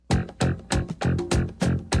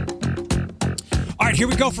Here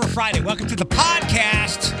we go for Friday. Welcome to the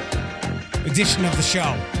podcast edition of the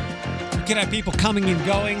show. We can have people coming and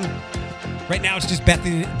going. Right now, it's just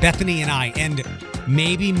Bethany and I, and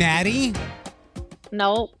maybe Maddie.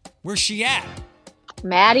 Nope. Where's she at?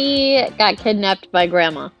 Maddie got kidnapped by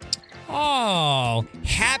Grandma. Oh,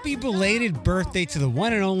 happy belated birthday to the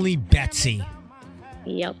one and only Betsy.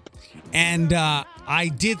 Yep. And I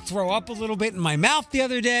did throw up a little bit in my mouth the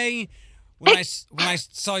other day when I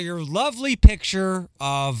saw your lovely picture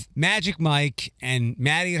of Magic Mike and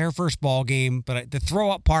Maddie at her first ball game. But the throw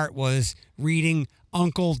up part was reading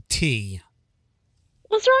Uncle T.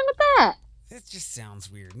 What's wrong with that? That just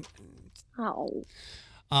sounds weird. Oh.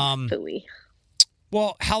 Phooey.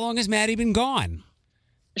 Well, how long has Maddie been gone?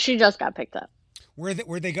 She just got picked up.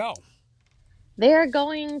 Where'd they go? They're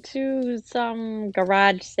going to some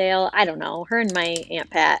garage sale. I don't know. Her and my Aunt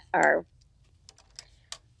Pat are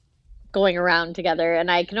going around together,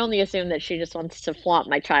 and I can only assume that she just wants to flaunt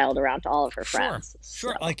my child around to all of her friends.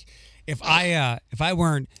 Sure. So. Like if I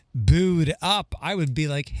weren't booed up, I would be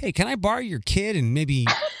like, hey, can I borrow your kid and maybe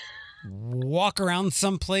walk around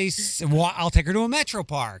someplace? I'll take her to a Metro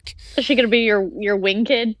Park. Is she gonna be your wing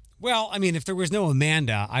kid? Well, I mean, if there was no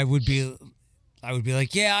Amanda, I would be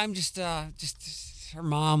like, yeah, I'm just her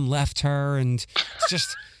mom left her, and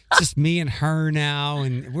it's just me and her now,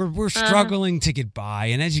 and we're struggling to get by.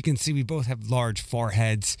 And as you can see, we both have large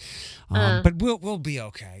foreheads, but we'll be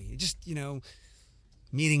okay. Just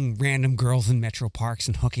meeting random girls in Metro Parks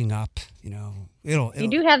and hooking up. It'll. You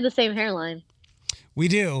do have the same hairline. We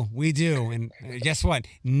do, and guess what?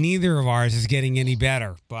 Neither of ours is getting any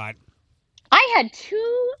better. But I had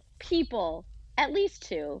two people, at least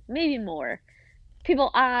two, maybe more.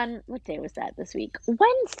 People on, what day was that this week?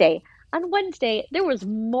 Wednesday. On Wednesday, there were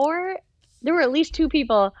at least two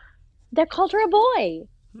people that called her a boy.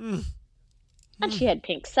 And she had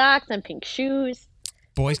pink socks and pink shoes.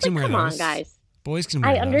 Boys can wear those. Come on, guys. Boys can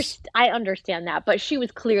wear those. I understand that, but she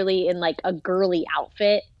was clearly in like a girly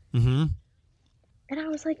outfit. Mm-hmm. And I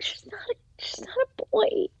was like, she's not a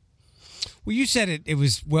boy. Well, you said it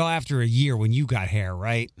was well after a year when you got hair,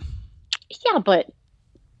 right? Yeah, but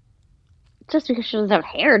just because she doesn't have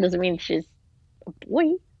hair doesn't mean she's a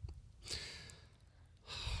boy.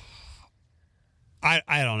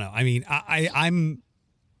 I don't know. I mean, I'm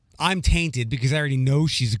tainted because I already know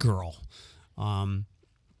she's a girl. Alex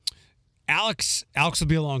will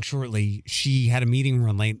be along shortly. She had a meeting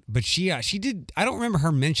run late, but she did. I don't remember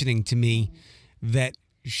her mentioning to me that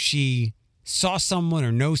she saw someone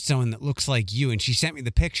or knows someone that looks like you, and she sent me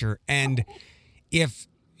the picture. And if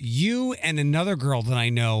you and another girl that I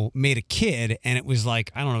know made a kid, and it was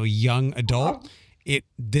like, I don't know, a young adult,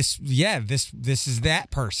 this is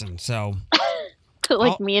that person. So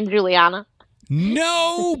like me and Juliana.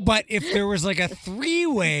 No, but if there was like a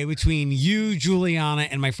three-way between you, Juliana,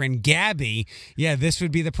 and my friend Gabby, yeah, this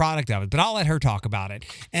would be the product of it. But I'll let her talk about it.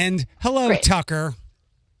 And hello, Great. Tucker.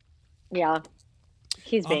 Yeah.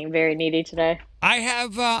 He's being very needy today. I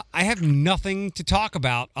have nothing to talk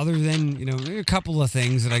about other than, a couple of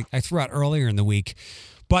things that I threw out earlier in the week.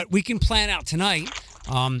 But we can plan out tonight.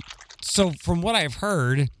 So from what I've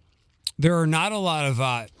heard, there are not a lot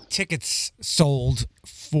of tickets sold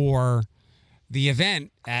for the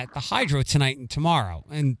event at the Hydro tonight and tomorrow.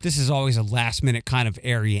 And this is always a last-minute kind of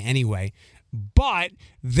area anyway. But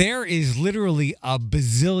there is literally a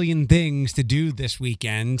bazillion things to do this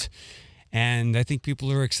weekend. And I think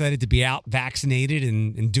people are excited to be out vaccinated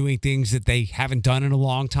and doing things that they haven't done in a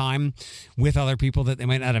long time with other people that they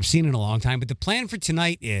might not have seen in a long time. But the plan for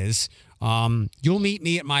tonight is you'll meet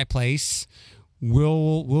me at my place.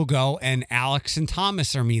 We'll go, and Alex and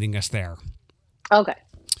Thomas are meeting us there. Okay.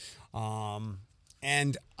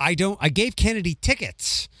 And I gave Kennedy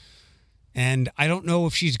tickets, and I don't know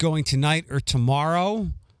if she's going tonight or tomorrow.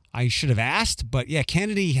 I should have asked, but yeah,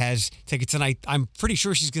 Kennedy has tickets, and I'm pretty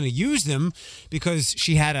sure she's going to use them because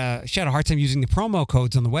she had a hard time using the promo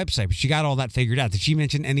codes on the website, but she got all that figured out. Did she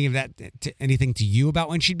mention any of that, anything to you about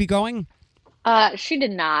when she'd be going? She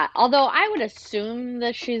did not. Although I would assume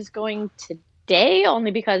that she's going today,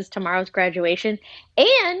 only because tomorrow's graduation,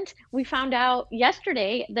 and we found out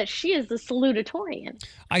yesterday that she is the salutatorian.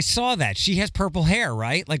 I saw that. She has purple hair,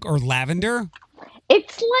 right? Or lavender.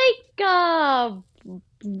 It's like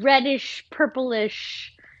reddish,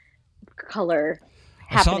 purplish color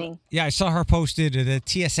happening. I saw her posted. The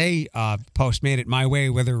TSA post made it my way,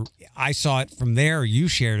 whether I saw it from there or you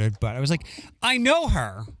shared it. But I was like, I know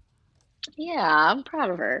her. Yeah, I'm proud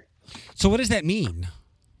of her. So what does that mean?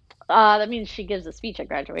 That means she gives a speech at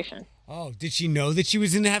graduation. Oh, did she know that she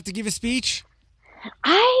was going to have to give a speech?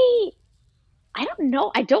 I don't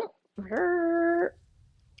know.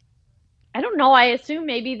 I don't know. I assume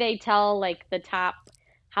maybe they tell like the top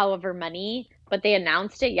however many, but they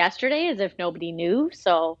announced it yesterday as if nobody knew.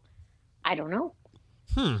 So I don't know.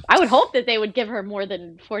 Hmm. I would hope that they would give her more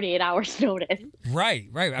than 48 hours notice.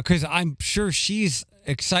 Right. Because I'm sure she's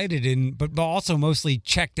excited but also mostly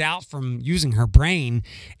checked out from using her brain.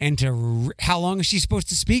 And how long is she supposed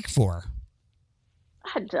to speak for?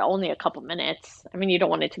 Only a couple minutes. I mean, you don't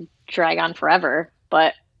want it to drag on forever,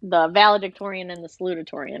 but the valedictorian and the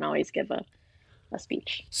salutatorian always give a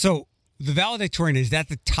speech. So the valedictorian, is that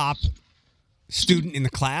the top student in the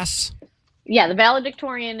class? Yeah, the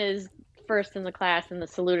valedictorian is first in the class and the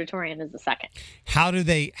salutatorian is the second. How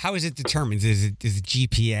is it determined? Is it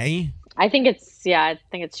GPA? I think it's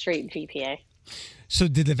straight GPA. So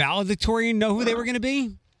did the valedictorian know who they were going to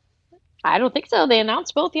be? I don't think so. They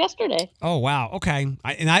announced both yesterday. Oh, wow. Okay.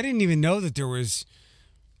 I didn't even know that there was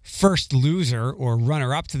first loser or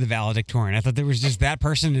runner up to the valedictorian. I thought there was just that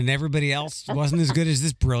person and everybody else wasn't as good as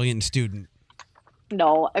this brilliant student.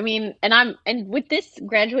 No, I mean, and with this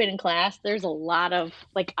graduating class, there's a lot of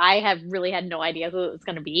like I have really had no idea who it was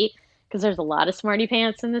going to be because there's a lot of smarty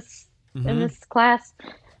pants in this class.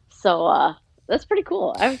 So that's pretty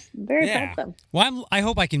cool. I was very proud of them. Well, I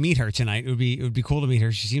hope I can meet her tonight. It would be cool to meet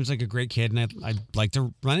her. She seems like a great kid, and I'd like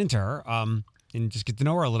to run into her and just get to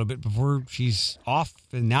know her a little bit before she's off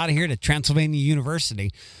and out of here to Transylvania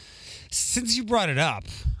University. Since you brought it up,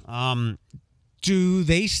 do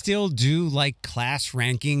they still do like class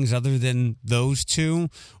rankings other than those two,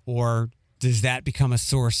 or does that become a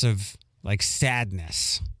source of like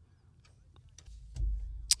sadness?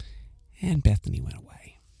 And Bethany went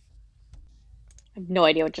away. I have no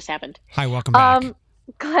idea what just happened. Hi, welcome back.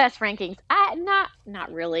 Class rankings.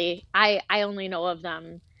 Not really. I only know of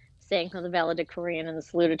them saying who the valedictorian and the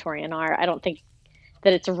salutatorian are. I don't think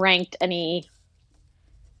that it's ranked any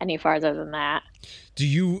farther than that. Did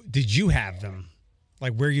you have them?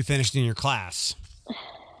 Like where you finished in your class?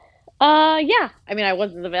 Yeah. I mean, I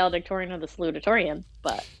wasn't the valedictorian or the salutatorian,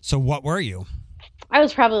 but. So what were you? I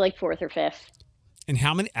was probably like 4th or 5th. And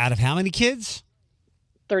how many kids?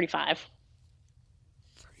 35.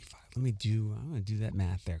 I'm going to do that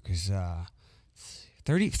math there because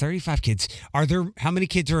 35 kids. How many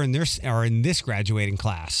kids are in this graduating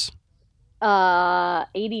class?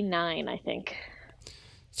 89, I think.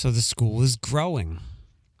 So the school is growing.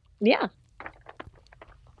 Yeah.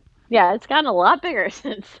 Yeah, it's gotten a lot bigger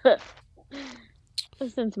since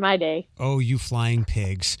my day. Oh, you flying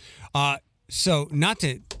pigs. So not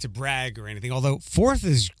to brag or anything, although 4th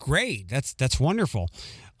is great. That's wonderful.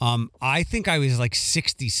 I think I was like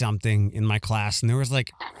 60 something in my class and there was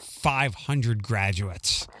like 500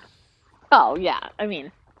 graduates. Oh yeah. I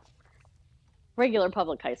mean, regular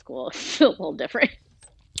public high school is a little different.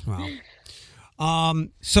 Wow.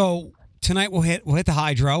 So tonight we'll hit the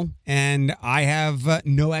hydro, and I have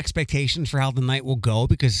no expectations for how the night will go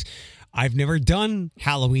because I've never done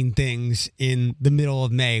Halloween things in the middle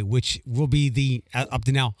of May, which will be the up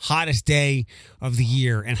to now hottest day of the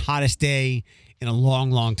year and hottest day in a long,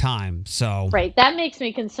 long time. So right, that makes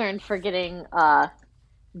me concerned for getting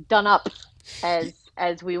done up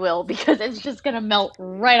as we will, because it's just going to melt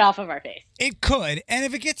right off of our face. It could, and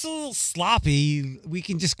if it gets a little sloppy, we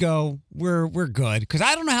can just go, we're good. Because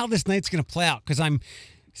I don't know how this night's going to play out. Because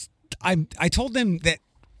I told them that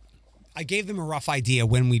I gave them a rough idea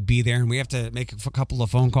when we'd be there, and we have to make a couple of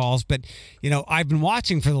phone calls. But I've been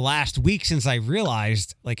watching for the last week since I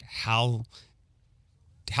realized like how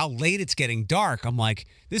late it's getting dark. I'm like,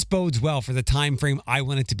 this bodes well for the time frame I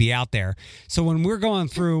want it to be out there. So when we're going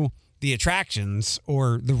through the attractions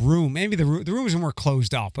or the room, maybe the rooms are more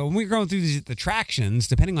closed off, but when we're going through the attractions,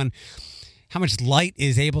 depending on how much light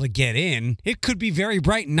is able to get in, it could be very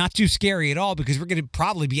bright and not too scary at all, because we're going to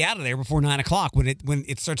probably be out of there before 9:00 when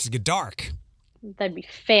it starts to get dark. That'd be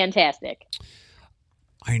fantastic.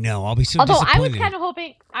 I know. I'll be so Although disappointed.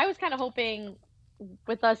 I was kind of hoping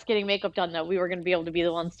with us getting makeup done that we were going to be able to be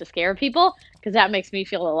the ones to scare people, because that makes me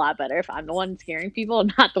feel a lot better if I'm the one scaring people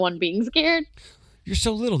and not the one being scared. You're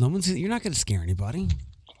so little. You're not going to scare anybody.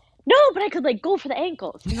 No, but I could like go for the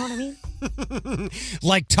ankles. You know what I mean?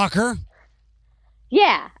 Like Tucker?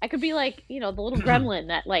 Yeah, I could be like, the little gremlin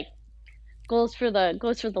that like goes for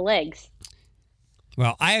the legs.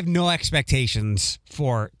 Well, I have no expectations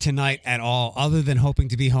for tonight at all, other than hoping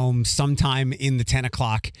to be home sometime in the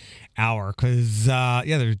 10:00 hour. Because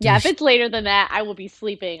if it's later than that, I will be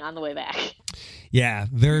sleeping on the way back. Yeah,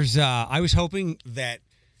 I was hoping that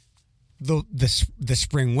the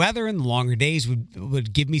spring weather and the longer days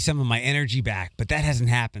would give me some of my energy back, but that hasn't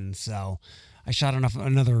happened. So I shot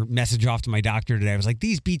another message off to my doctor today. I was like,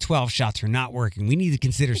 these B12 shots are not working. We need to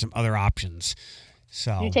consider some other options.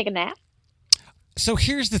 So you take a nap? So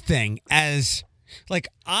here's the thing,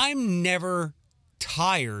 I'm never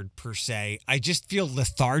tired per se. I just feel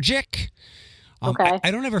lethargic. Okay.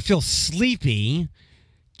 I don't ever feel sleepy,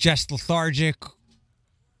 just lethargic.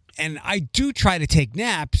 And I do try to take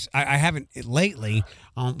naps. I haven't lately.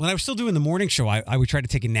 When I was still doing the morning show, I would try to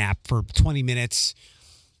take a nap for 20 minutes,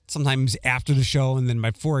 sometimes after the show, and then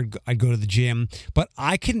before I'd go to the gym. But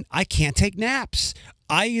I can't take naps.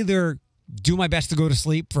 I either do my best to go to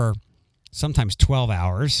sleep for sometimes 12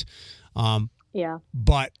 hours. Yeah.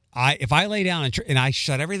 But if I lay down and I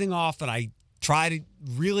shut everything off and I try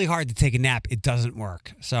really hard to take a nap, it doesn't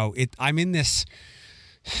work. So I'm in this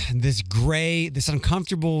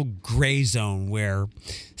uncomfortable gray zone where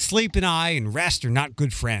sleep and rest are not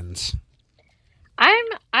good friends.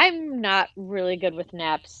 I'm not really good with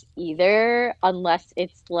naps either, unless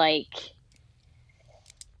it's like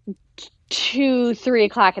 2-3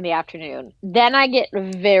 o'clock in the afternoon. Then I get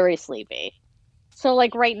very sleepy. So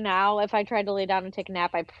like right now, if I tried to lay down and take a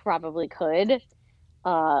nap, I probably could,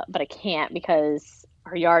 but I can't because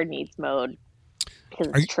our yard needs mowed because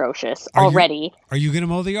it's atrocious already. Are you going to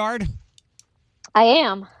mow the yard? I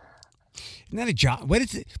am. Isn't that a job? What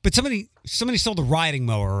is it? But somebody sold a riding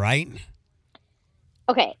mower, right?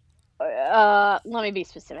 Okay, let me be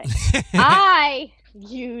specific. I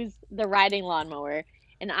use the riding lawnmower,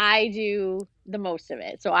 and I do the most of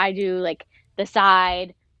it. So I do like the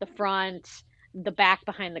side, the front, the back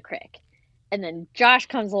behind the crick. And then Josh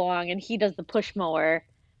comes along, and he does the push mower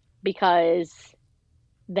because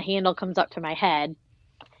the handle comes up to my head.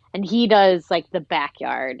 And he does like the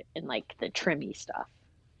backyard and like the trimmy stuff.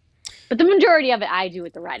 But the majority of it I do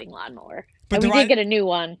with the riding lawnmower. But we did get a new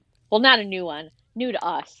one. Well, not a new one. New to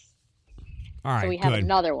us. All right, so we have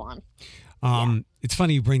another one. It's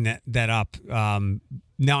funny you bring that up.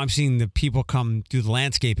 Now I'm seeing the people come do the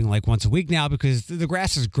landscaping like once a week now because the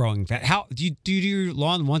grass is growing fast. How do you do your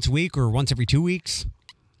lawn once a week or once every 2 weeks?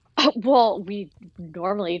 Well, we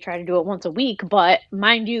normally try to do it once a week, but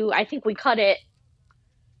mind you, I think we cut it.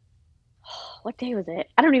 What day was it?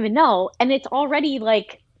 I don't even know. And it's already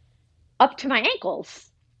like up to my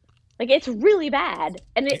ankles. Like it's really bad.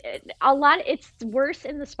 And it's worse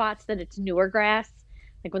in the spots that it's newer grass.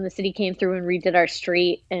 Like when the city came through and redid our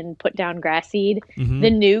street and put down grass seed,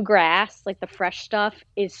 the new grass, like the fresh stuff,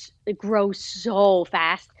 it grows so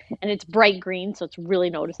fast and it's bright green, so it's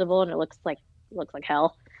really noticeable and it looks like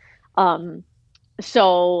hell.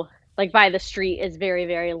 So like by the street is very,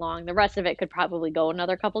 very long. The rest of it could probably go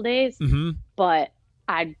another couple days, but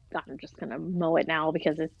I'm just gonna mow it now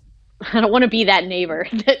because I don't want to be that neighbor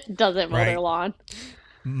that doesn't mow their lawn.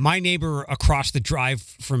 My neighbor across the drive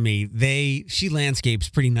from me, she landscapes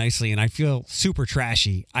pretty nicely, and I feel super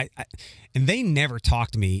trashy. And they never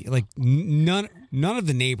talk to me. Like none of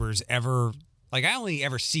the neighbors ever. Like I only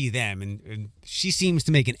ever see them, and she seems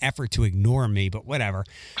to make an effort to ignore me. But whatever,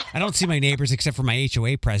 I don't see my neighbors except for my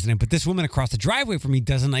HOA president. But this woman across the driveway from me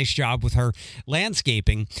does a nice job with her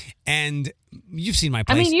landscaping, and you've seen my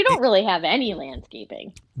place. I mean, you don't really have any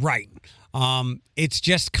landscaping, right? It's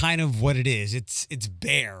just kind of what it is. It's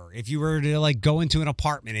bare. If you were to like go into an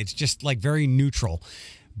apartment, it's just like very neutral.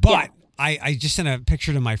 But I just sent a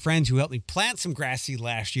picture to my friends who helped me plant some grass seed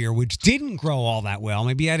last year, which didn't grow all that well.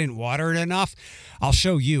 Maybe I didn't water it enough. I'll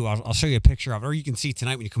show you. I'll show you a picture of it, or you can see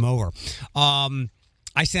tonight when you come over.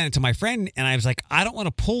 I sent it to my friend, and I was like, I don't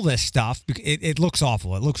want to pull this stuff because it looks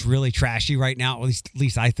awful. It looks really trashy right now. At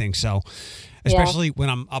least I think so. Especially when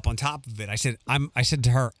I'm up on top of it. I said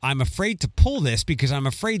to her, I'm afraid to pull this because I'm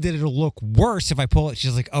afraid that it'll look worse if I pull it.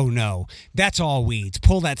 She's like, oh no, that's all weeds.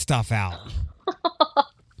 Pull that stuff out.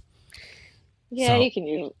 Yeah, you can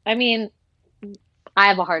use. I mean, I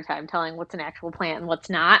have a hard time telling what's an actual plant and what's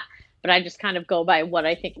not, but I just kind of go by what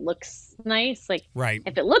I think looks nice. Like,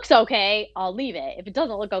 if it looks okay, I'll leave it. If it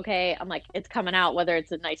doesn't look okay, I'm like, it's coming out, whether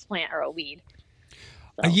it's a nice plant or a weed.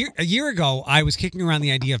 So. A year ago, I was kicking around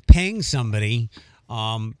the idea of paying somebody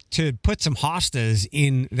to put some hostas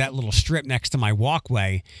in that little strip next to my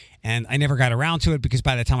walkway, and I never got around to it because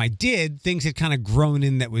by the time I did, things had kind of grown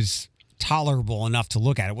in that was tolerable enough to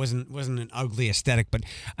look at. It wasn't an ugly aesthetic, but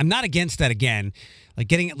I'm not against that again. Like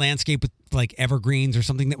getting it landscaped with like evergreens or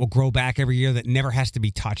something that will grow back every year that never has to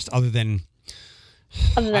be touched other than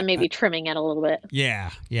maybe trimming it a little bit.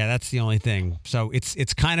 Yeah, that's the only thing. So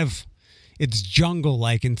it's kind of it's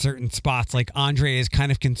jungle-like in certain spots. Like Andre is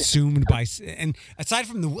kind of consumed by, and aside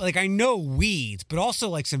from I know weeds, but also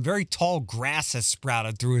like some very tall grass has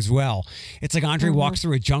sprouted through as well. It's like Andre walks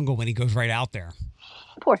through a jungle when he goes right out there.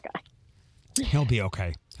 Poor guy. He'll be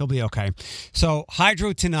okay. He'll be okay. So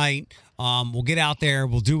hydro tonight. We'll get out there.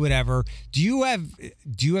 We'll do whatever. Do you have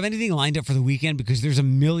anything lined up for the weekend? Because there's a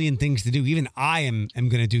million things to do. Even I am going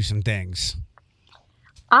to do some things.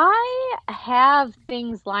 I have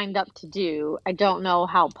things lined up to do. I don't know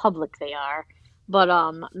how public they are,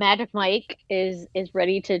 but Magic Mike is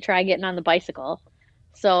ready to try getting on the bicycle.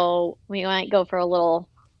 So we might go for a little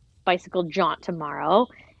bicycle jaunt tomorrow,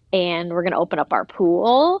 and we're going to open up our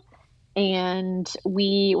pool. And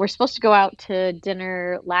we were supposed to go out to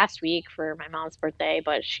dinner last week for my mom's birthday,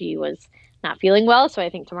 but she was not feeling well. So I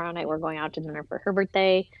think tomorrow night we're going out to dinner for her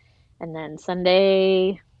birthday. And then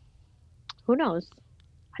Sunday, who knows?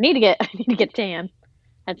 I need to get tan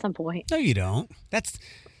at some point. No, you don't. That's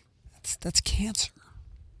cancer.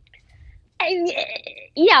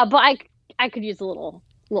 Yeah, but I could use a little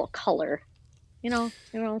color. You know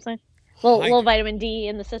what I'm saying? Little vitamin D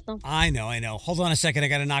in the system. I know. Hold on a second. I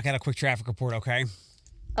got to knock out a quick traffic report, okay?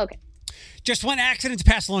 Okay. Just one accident to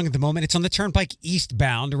pass along at the moment. It's on the Turnpike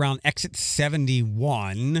eastbound around exit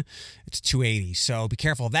 71. It's 280, so be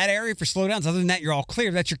careful of that area for slowdowns. Other than that, you're all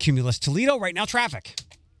clear. That's your Cumulus. Toledo, right now, traffic.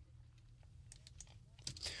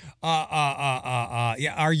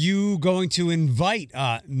 Yeah. Are you going to invite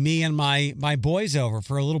me and my boys over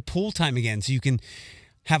for a little pool time again, so you can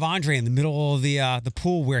have Andre in the middle of the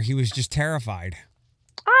pool where he was just terrified?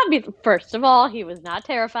 First of all, he was not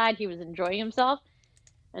terrified. He was enjoying himself.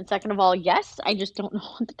 And second of all, yes, I just don't know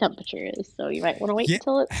what the temperature is, so you might want to wait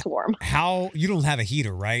until it's warm. How you don't have a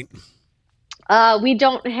heater, right? We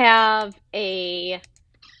don't have a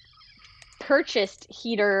purchased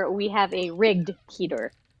heater. We have a rigged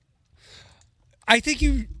heater. I think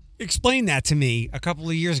you explained that to me a couple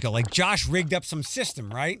of years ago. Like Josh rigged up some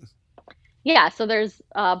system, right? Yeah, so there's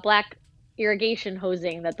black irrigation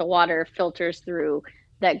hosing that the water filters through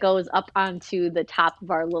that goes up onto the top of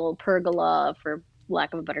our little pergola, for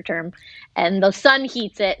lack of a better term. And the sun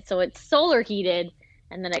heats it, so it's solar heated,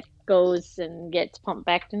 and then it goes and gets pumped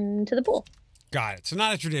back into the pool. Got it. So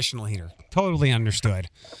not a traditional heater. Totally understood.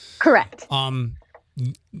 Correct.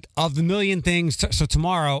 Of the million things, so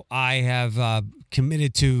tomorrow I have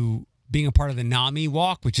committed to being a part of the NAMI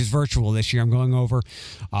walk, which is virtual this year. I'm going over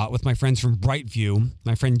with my friends from Brightview.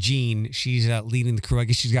 My friend Jean, she's leading the crew. I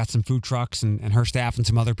guess she's got some food trucks and her staff and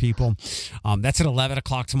some other people. That's at 11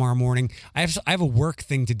 o'clock tomorrow morning. I have a work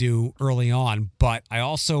thing to do early on, but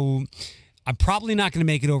I'm probably not going to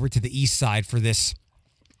make it over to the east side for this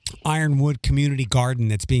Ironwood community garden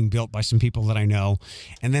that's being built by some people that I know.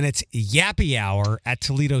 And then it's Yappy Hour at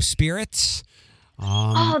Toledo Spirits.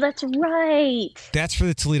 That's right. That's for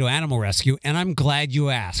the Toledo Animal Rescue, and I'm glad you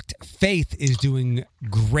asked. Faith is doing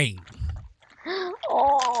great.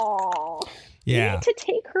 Oh, yeah. You need to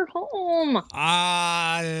take her home.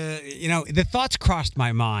 The thoughts crossed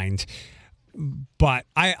my mind, but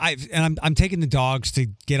I'm taking the dogs to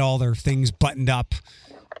get all their things buttoned up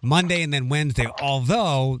Monday and then Wednesday,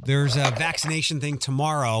 although there's a vaccination thing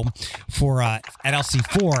tomorrow for at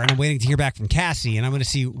LC4, and I'm waiting to hear back from Cassie, and I'm going to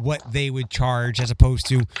see what they would charge as opposed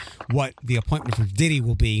to what the appointment for Diddy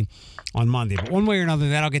will be on Monday. But one way or another,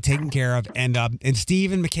 that'll get taken care of. And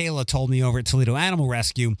Steve and Michaela told me over at Toledo Animal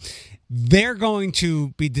Rescue, they're going to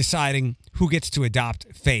be deciding who gets to adopt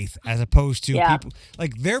Faith as opposed to people.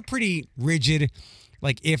 Like, they're pretty rigid.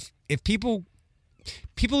 Like, if people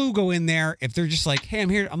who go in there, if they're just like, hey,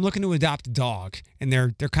 I'm looking to adopt a dog, and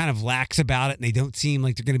they're kind of lax about it, and they don't seem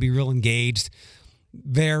like they're going to be real engaged,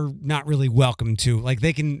 they're not really welcome to. Like,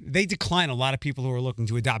 they decline a lot of people who are looking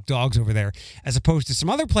to adopt dogs over there, as opposed to some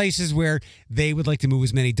other places where they would like to move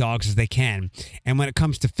as many dogs as they can. And when it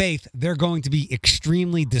comes to Faith, they're going to be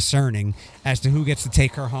extremely discerning as to who gets to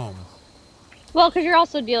take her home. Well, because you're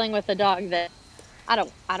also dealing with a dog that I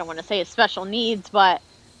don't want to say is special needs, but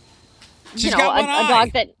She's got one eye. A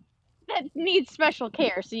dog that needs special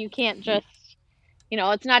care. So you can't just,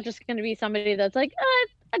 it's not just going to be somebody that's like,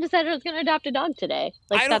 I decided I was going to adopt a dog today.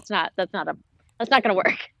 Like, that's not going to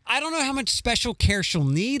work. I don't know how much special care she'll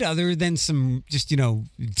need other than some just,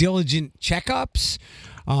 diligent checkups.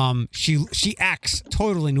 She acts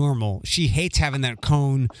totally normal. She hates having that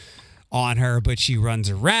cone on her, but she runs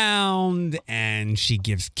around and she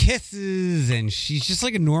gives kisses, and she's just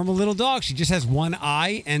like a normal little dog. She just has one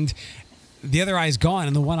eye, and the other eye is gone,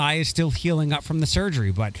 and the one eye is still healing up from the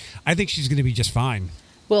surgery, but I think she's going to be just fine.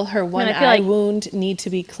 Will her one eye wound need to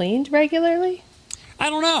be cleaned regularly? I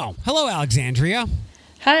don't know. Hello, Alexandria.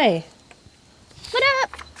 Hi. What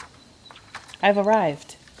up? I've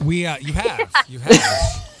arrived. You have.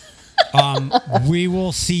 We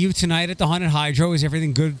will see you tonight at the Haunted Hydro. Is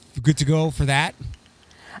everything good to go for that?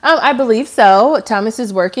 I believe so. Thomas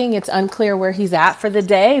is working. It's unclear where he's at for the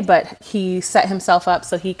day, but he set himself up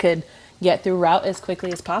so he could get through route as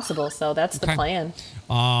quickly as possible. So that's the plan.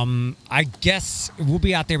 I guess we'll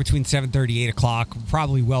be out there between 7:30, 8 o'clock,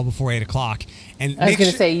 probably well before 8 o'clock. And I was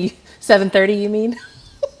going to say 7:30, you mean?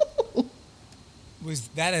 Was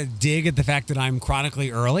that a dig at the fact that I'm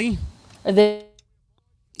chronically early?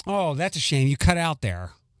 Oh, that's a shame. You cut out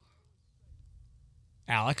there.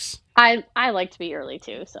 Alex? I like to be early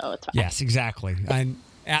too, so it's fine. Yes, exactly. And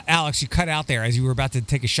Alex, you cut out there as you were about to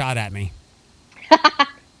take a shot at me.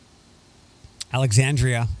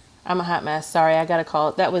 Alexandria. I'm a hot mess. Sorry, I got to call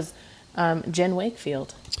it. That was Jen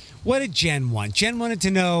Wakefield. What did Jen want? Jen wanted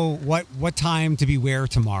to know what time to be where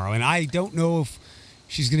tomorrow, and I don't know if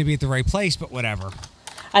she's going to be at the right place, but whatever.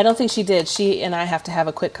 I don't think she did. She and I have to have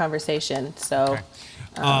a quick conversation. So,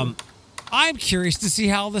 okay. I'm curious to see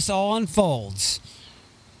how this all unfolds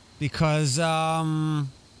because I've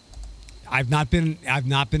not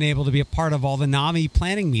been able to be a part of all the NAMI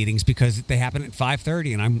planning meetings because they happen at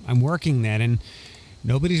 5:30, and I'm working then, and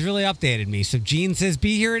nobody's really updated me. So Gene says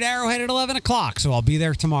be here at Arrowhead at 11 o'clock, so I'll be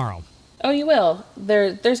there tomorrow. Oh, you will.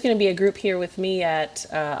 There's going to be a group here with me at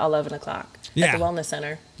 11 o'clock at the Wellness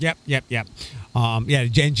Center. Yep.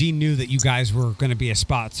 Gene knew that you guys were going to be a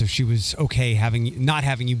spot, so she was okay not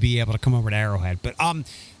having you be able to come over to Arrowhead. But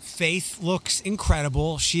Faith looks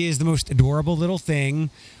incredible. She is the most adorable little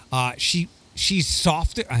thing. She's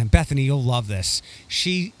soft. Bethany, you'll love this.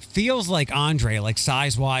 She feels like Andre, like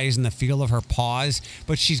size-wise and the feel of her paws,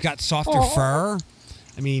 but she's got softer fur.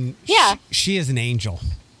 I mean, she is an angel.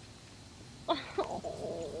 I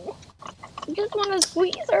just want to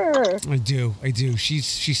squeeze her. I do.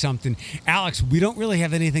 She's something. Alex, we don't really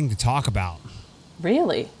have anything to talk about.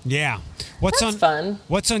 Really? Yeah. That's fun.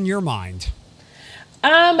 What's on your mind?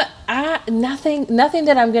 Nothing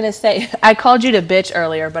that I'm going to say. I called you to bitch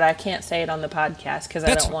earlier, but I can't say it on the podcast because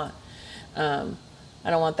I don't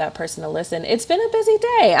want that person to listen. It's been a busy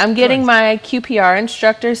day. I'm getting my QPR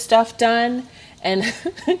instructor stuff done, and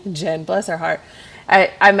Jen, bless her heart,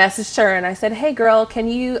 I messaged her and I said, hey girl, can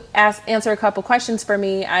you answer a couple questions for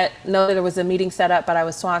me? I know that there was a meeting set up, but I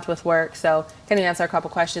was swamped with work. So can you answer a couple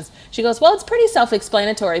questions? She goes, well, it's pretty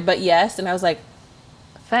self-explanatory, but yes. And I was like,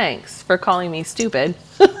 thanks for calling me stupid.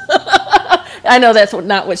 I know that's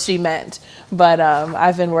not what she meant, but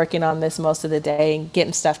I've been working on this most of the day and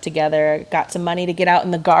getting stuff together. Got some money to get out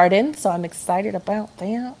in the garden, so I'm excited about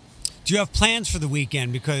that. Do you have plans for the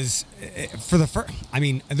weekend? Because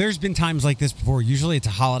there's been times like this before. Usually it's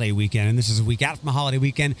a holiday weekend, and this is a week out from a holiday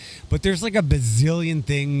weekend, but there's like a bazillion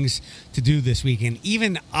things to do this weekend.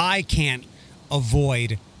 Even I can't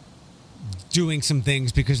avoid doing some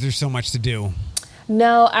things because there's so much to do.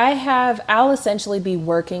 No, I'll essentially be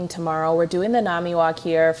working tomorrow. We're doing the NAMI walk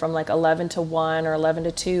here from like 11 to 1 or 11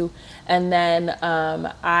 to 2. And then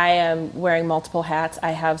I am wearing multiple hats.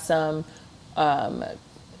 I have some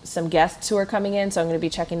guests who are coming in, so I'm going to be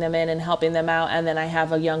checking them in and helping them out. And then I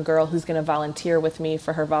have a young girl who's going to volunteer with me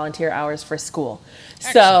for her volunteer hours for school.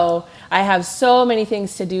 Excellent. So I have so many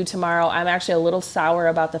things to do tomorrow. I'm actually a little sour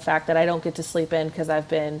about the fact that I don't get to sleep in because I've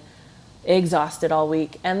been exhausted all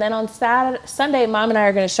week. And then on Sunday, Mom and I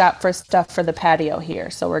are going to shop for stuff for the patio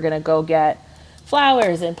here. So we're going to go get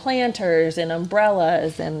flowers and planters and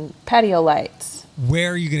umbrellas and patio lights.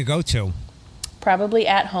 Where are you going to go to? Probably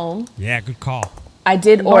At Home. Yeah, good call. I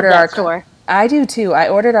did order our store. I do too. I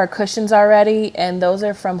ordered our cushions already, and those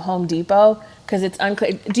are from Home Depot because it's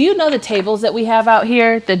unclear. Do you know the tables that we have out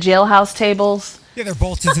here? The jailhouse tables? Yeah, they're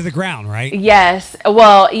bolted to the ground, right? Yes.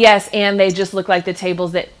 Well, yes, and they just look like the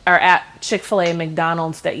tables that are at Chick-fil-A and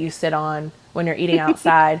McDonald's that you sit on when you're eating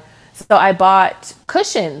outside. So I bought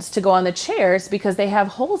cushions to go on the chairs because they have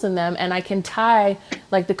holes in them, and I can tie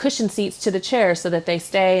like the cushion seats to the chairs so that they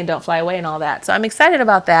stay and don't fly away and all that. So I'm excited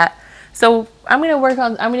about that. So I'm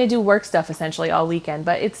going to do work stuff essentially all weekend,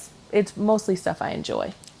 but it's mostly stuff I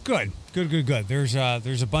enjoy. Good. There's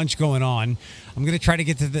a bunch going on. I'm going to try to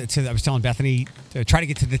get to I was telling Bethany to try to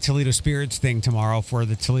get to the Toledo Spirits thing tomorrow for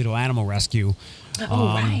the Toledo Animal Rescue.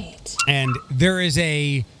 Right. And there is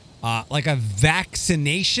a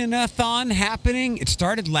vaccination-a-thon happening. It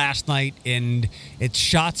started last night, and it's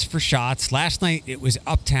shots for shots. Last night, it was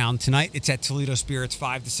uptown. Tonight, it's at Toledo Spirits,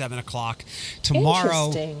 5 to 7 o'clock.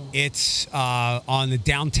 Tomorrow, it's on the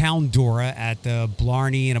downtown Dora at the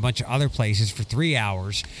Blarney and a bunch of other places for 3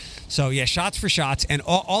 hours. So, yeah, shots for shots. And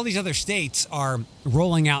all these other states are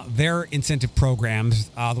rolling out their incentive programs.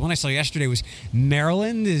 The one I saw yesterday was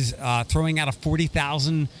Maryland is throwing out a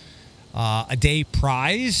 $40,000 a day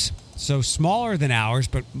prize, so smaller than ours,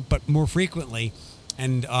 but more frequently.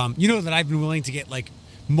 And you know that I've been willing to get like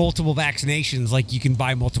multiple vaccinations like you can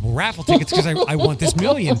buy multiple raffle tickets because I want this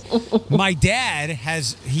million. My dad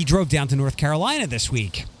he drove down to North Carolina this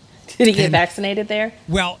week. Did he get vaccinated there?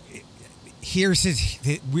 Well,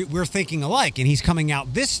 we're thinking alike, and he's coming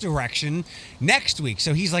out this direction next week.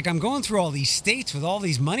 So he's like, I'm going through all these states with all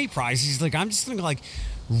these money prizes. He's like, I'm just going to like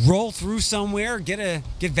roll through somewhere, get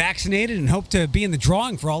vaccinated, and hope to be in the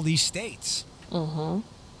drawing for all these states. Mm-hmm.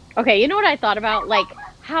 Okay, you know what I thought about? Like,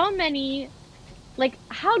 how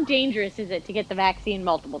dangerous is it to get the vaccine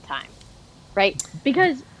multiple times? Right?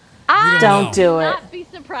 Because I don't do it. would not be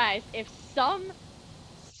surprised if some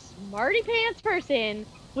smarty pants person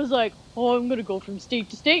was like, oh, I'm going to go from state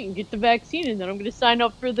to state and get the vaccine, and then I'm going to sign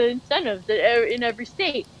up for the incentives in every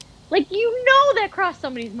state. Like, that crossed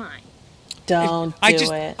somebody's mind. Don't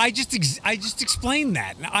do it. I just explained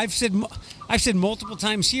that. I've said multiple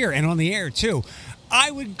times here and on the air too. I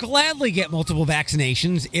would gladly get multiple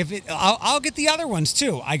vaccinations I'll get the other ones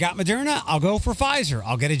too. I got Moderna. I'll go for Pfizer.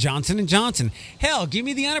 I'll get a Johnson & Johnson. Hell, give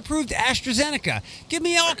me the unapproved AstraZeneca. Give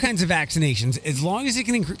me all kinds of vaccinations as long as it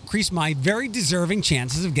can increase my very deserving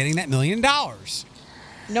chances of getting that $1 million.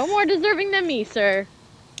 No more deserving than me, sir.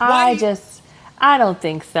 I don't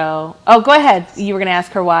think so. Oh, go ahead. You were going to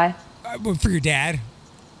ask her why? For your dad.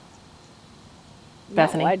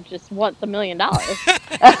 Bethany. No, I just want the $1 million.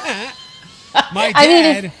 My dad. I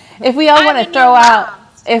mean, if we all want to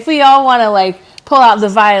if we all want to like pull out the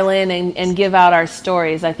violin and give out our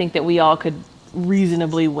stories, I think that we all could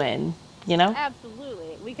reasonably win, you know?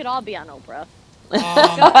 Absolutely. We could all be on Oprah.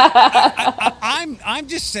 I'm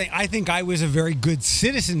just saying, I think I was a very good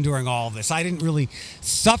citizen during all of this. I didn't really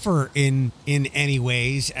suffer in any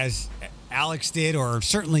ways as Alex did, or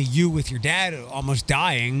certainly you with your dad almost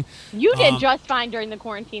dying. You did just fine during the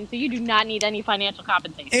quarantine, so you do not need any financial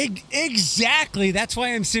compensation. Exactly. That's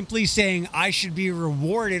why I'm simply saying I should be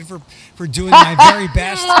rewarded for doing my very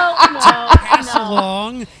best to pass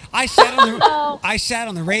along. I sat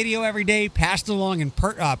on the radio every day, passed along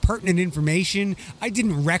pertinent information. I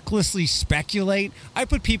didn't recklessly speculate. I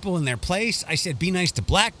put people in their place. I said, be nice to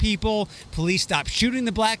black people. Police stopped shooting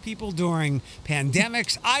the black people during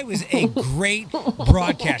pandemics. I was a great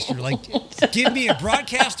broadcaster. Like, give me a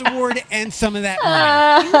broadcast award and some of that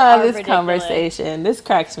money. This conversation, this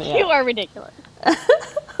cracks me up. You are ridiculous.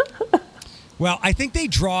 Well, I think they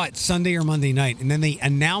draw it Sunday or Monday night, and then they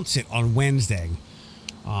announce it on Wednesday.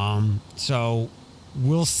 So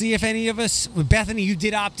we'll see if any of us. Bethany, you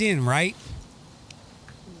did opt in, right?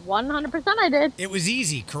 100% I did. It was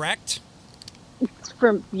easy, correct?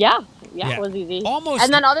 Yeah, it was easy. Almost.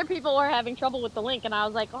 And then other people were having trouble with the link, and I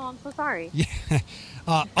was like, oh, I'm so sorry. Yeah.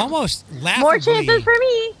 Almost laughably. More chances for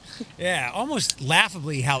me. Yeah, almost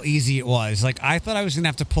laughably how easy it was. Like, I thought I was going to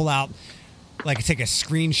have to pull out, like, take a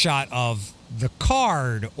screenshot of the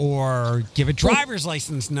card or give a driver's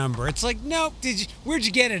license number. It's like, nope, where'd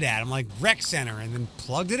you get it at? I'm like, rec center, and then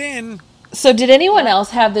plugged it in. So did anyone else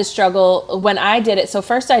have this struggle when I did it? So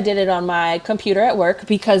first I did it on my computer at work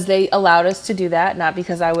because they allowed us to do that, not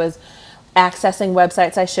because I was accessing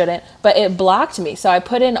websites I shouldn't, but it blocked me. So I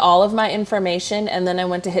put in all of my information and then I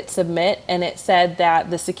went to hit submit and it said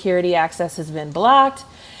that the security access has been blocked.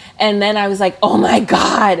 And then I was like, oh my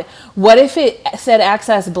God, what if it said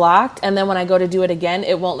access blocked? And then when I go to do it again,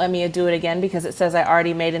 it won't let me do it again because it says I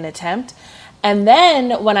already made an attempt. And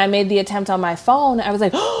then when I made the attempt on my phone, I was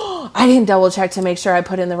like, oh, I didn't double check to make sure I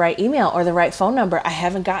put in the right email or the right phone number. I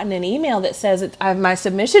haven't gotten an email that says my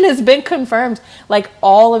submission has been confirmed. Like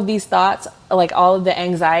all of these thoughts, like all of the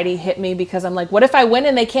anxiety hit me because I'm like, what if I win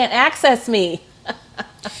and they can't access me?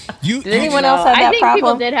 Did anyone else have that problem? I think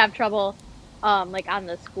people did have trouble. Like on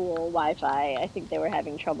the school Wi-Fi, I think they were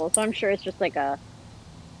having trouble. So I'm sure it's just like a,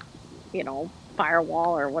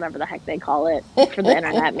 firewall or whatever the heck they call it for the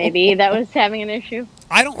internet, maybe that was having an issue.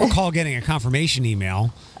 I don't recall getting a confirmation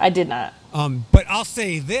email. I did not. But I'll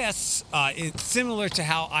say this, it's similar to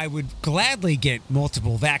how I would gladly get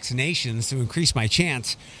multiple vaccinations to increase my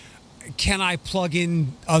chance. Can I plug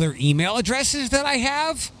in other email addresses that I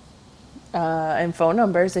have? And phone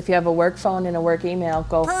numbers. If you have a work phone and a work email,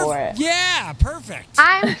 go for it. Yeah, perfect.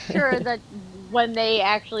 I'm sure that when they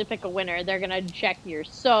actually pick a winner, they're going to check your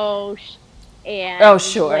SOCH and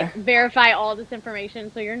verify all this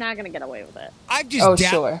information, so you're not going to get away with it. I've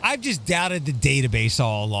just doubted the database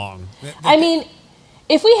all along. I mean,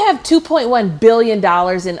 if we have $2.1 billion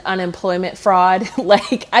in unemployment fraud,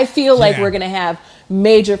 I feel like we're going to have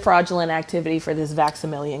major fraudulent activity for this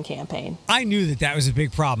Vax-A-Million campaign. I knew that was a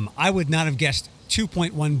big problem. I would not have guessed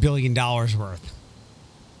 $2.1 billion worth.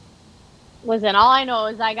 Listen, all I know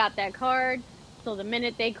is I got that card, So the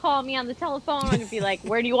minute they call me on the telephone and be like,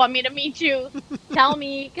 "Where do you want me to meet you?" Tell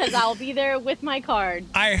me, because I'll be there with my card.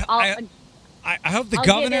 I hope the I'll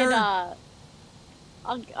governor.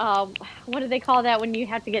 Get it, what do they call that when you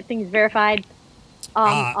have to get things verified?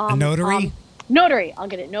 A notary. Notary. I'll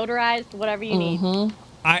get it notarized. Whatever you need.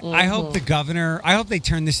 I hope the governor. I hope they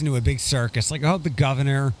turn this into a big circus. Like I hope the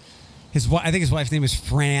governor. I think his wife's name is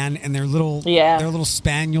Fran, and their little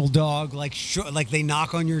spaniel dog, like they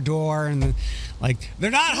knock on your door and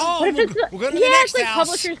they're not home. We'll go to the next it's house.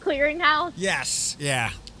 Publishers Clearinghouse. Yes,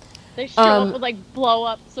 yeah. They show up with blow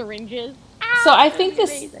up syringes. So I think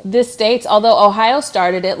this states, although Ohio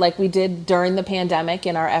started it like we did during the pandemic,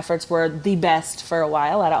 and our efforts were the best for a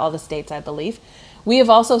while out of all the states, I believe. We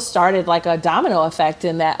have also started like a domino effect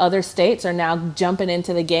in that other states are now jumping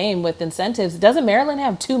into the game with incentives. Doesn't Maryland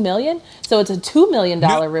have $2 million? So it's a $2 million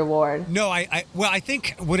reward. No, I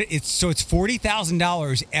think it's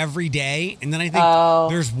 $40,000 every day, and then I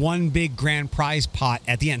think there's one big grand prize pot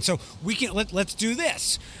at the end. So we can let's do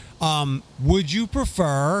this. Would you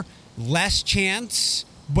prefer less chance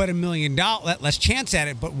but $1 million, less chance at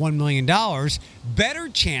it, but $1 million, better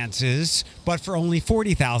chances, but for only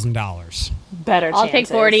 $40,000? Better chances. I'll take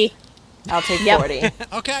 40. I'll take 40.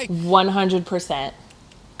 Okay. 100%.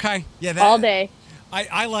 Okay. Yeah. All day.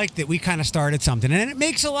 I like that we kind of started something, and it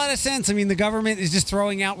makes a lot of sense. I mean, the government is just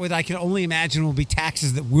throwing out what I can only imagine will be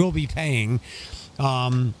taxes that we'll be paying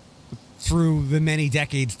through the many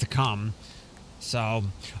decades to come. So,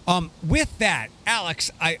 with that,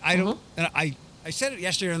 Alex, I said it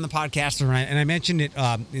yesterday on the podcast, and I mentioned it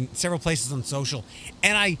in several places on social,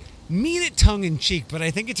 and I mean it tongue in cheek, but I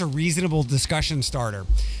think it's a reasonable discussion starter.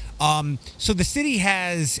 So the city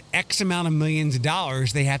has X amount of millions of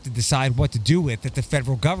dollars they have to decide what to do with that the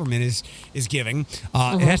federal government is giving.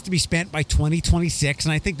 It has to be spent by 2026,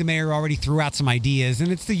 and I think the mayor already threw out some ideas,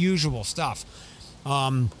 and it's the usual stuff.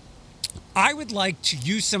 I would like to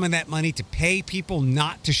use some of that money to pay people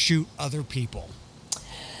not to shoot other people.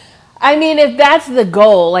 I mean, if that's the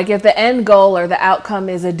goal, like if the end goal or the outcome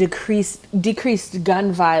is a decreased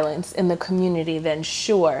gun violence in the community, then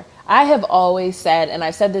sure. I have always said, and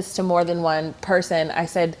I've said this to more than one person, I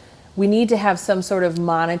said we need to have some sort of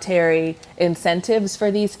monetary incentives for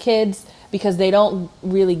these kids because they don't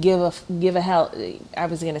really give a hell. I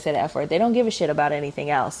was going to say the F word. They don't give a shit about anything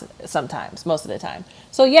else sometimes, most of the time.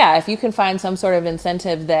 So yeah, if you can find some sort of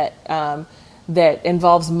incentive that that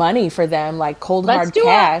involves money for them, like hard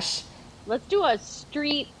cash. Let's do a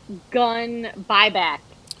street gun buyback.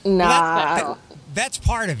 Nah. That's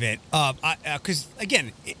part of it. Because,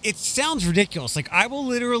 again, it sounds ridiculous. Like, I will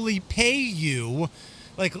literally pay you,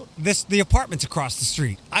 like, the apartments across the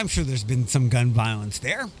street. I'm sure there's been some gun violence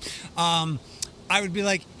there. I would be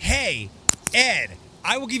like, hey, Ed,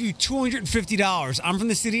 I will give you $250. I'm from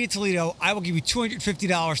the city of Toledo. I will give you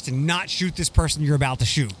 $250 to not shoot this person you're about to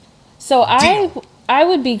shoot. So I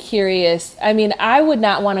would be curious. I mean, I would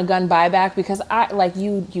not want a gun buyback because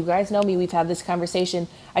you guys know me. We've had this conversation.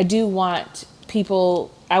 I do want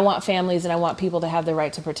I want families and I want people to have the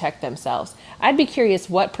right to protect themselves. I'd be curious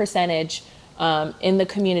what percentage in the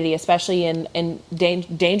community, especially in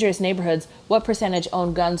dangerous neighborhoods, what percentage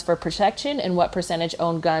own guns for protection and what percentage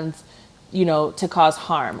own guns, to cause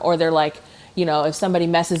harm. Or they're like, if somebody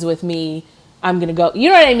messes with me, I'm going to go. You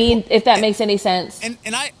know what I mean? If that makes any sense. And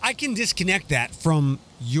I can disconnect that from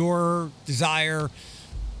your desire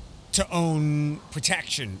to own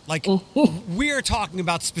protection. Like, we are talking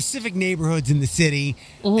about specific neighborhoods in the city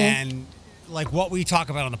and like what we talk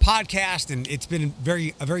about on the podcast. And it's been a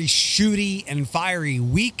very shooty and fiery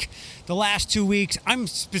week the last 2 weeks. I'm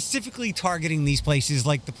specifically targeting these places,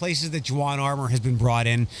 like the places that Juwan Armour has been brought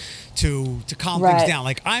in to calm things down.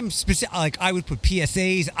 Like I would put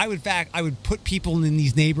PSAs. I would put people in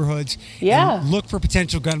these neighborhoods and look for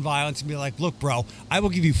potential gun violence and be like, look, bro, I will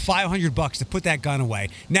give you $500 to put that gun away.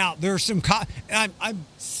 Now there are some,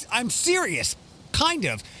 I'm serious, kind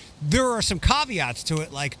of. There are some caveats to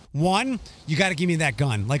it. Like, one, you got to give me that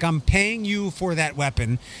gun. Like, I'm paying you for that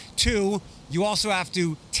weapon. Two, you also have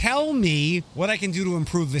to tell me what I can do to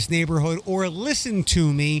improve this neighborhood or listen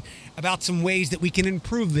to me about some ways that we can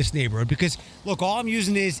improve this neighborhood. Because, look, all I'm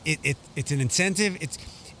using is it's an incentive. It's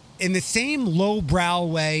in the same lowbrow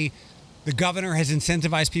way the governor has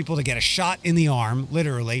incentivized people to get a shot in the arm,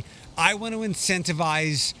 literally. I want to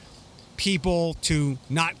incentivize people to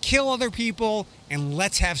not kill other people, and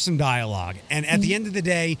let's have some dialogue. And at the end of the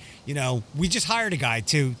day, we just hired a guy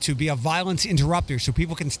to be a violence interrupter so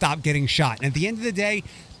people can stop getting shot. And at the end of the day,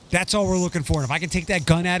 that's all we're looking for. And if I can take that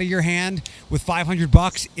gun out of your hand with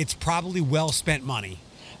 $500, it's probably well spent money.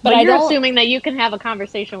 But you're assuming that you can have a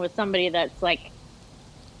conversation with somebody that's like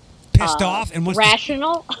pissed off and wants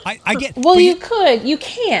rational. I get. Well, you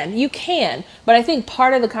can. But I think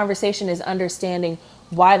part of the conversation is understanding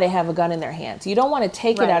why they have a gun in their hands. You don't want to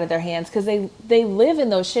take it out of their hands because they live in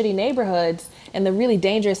those shitty neighborhoods and the really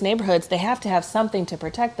dangerous neighborhoods. They have to have something to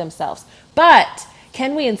protect themselves. But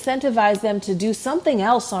can we incentivize them to do something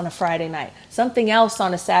else on a Friday night, something else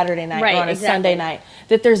on a Saturday night, or on a Sunday night?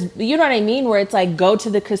 That there's, you know what I mean, where it's like go to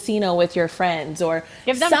the casino with your friends or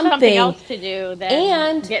give them something else to do.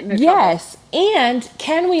 And yes, and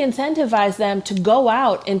can we incentivize them to go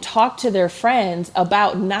out and talk to their friends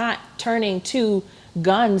about not turning to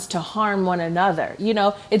guns to harm one another? You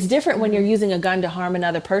know, it's different when you're using a gun to harm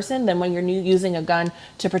another person than when you're using a gun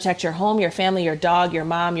to protect your home, your family, your dog, your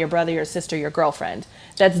mom, your brother, your sister, your girlfriend.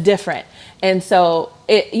 That's different. And so,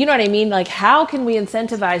 you know what I mean? Like, how can we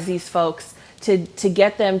incentivize these folks to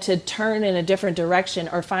get them to turn in a different direction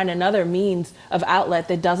or find another means of outlet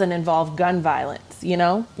that doesn't involve gun violence, you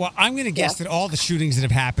know? Well, I'm going to guess that all the shootings that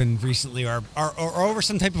have happened recently are over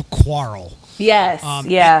some type of quarrel. Yes,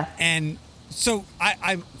 And so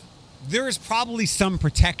there is probably some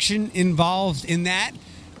protection involved in that,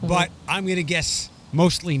 but I'm going to guess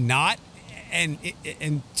mostly not. And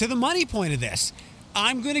to the money point of this,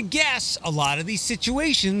 I'm going to guess a lot of these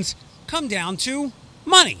situations come down to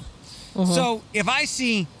money. So if I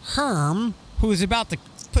see Herm, who is about to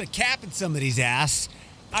put a cap in somebody's ass,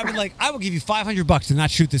 I'd be like, I will give you $500 to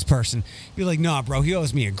not shoot this person. Be like, nah, bro, he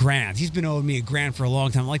owes me $1,000. He's been owing me $1,000 for a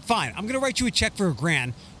long time. I'm like, fine, I'm going to write you a check for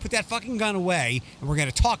 $1,000. Put that fucking gun away, and we're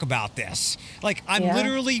going to talk about this. Like, I'm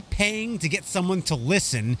literally paying to get someone to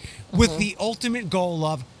listen with the ultimate goal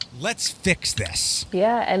of, let's fix this.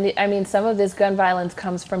 Yeah, and I mean, some of this gun violence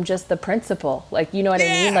comes from just the principle. Like, you know what I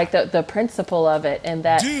mean? Like the principle of it. And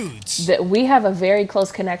that we have a very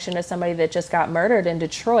close connection to somebody that just got murdered in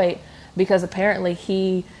Detroit because apparently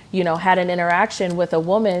he, you know, had an interaction with a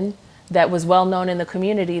woman that was well known in the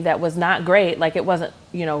community that was not great. Like, it wasn't,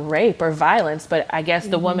 you know, rape or violence, but I guess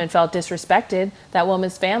the woman felt disrespected. That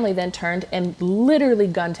woman's family then turned and literally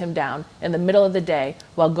gunned him down in the middle of the day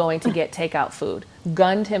while going to get takeout food.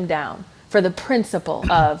 Gunned him down for the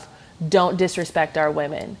principle of don't disrespect our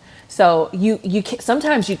women. So you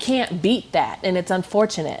sometimes you can't beat that, and it's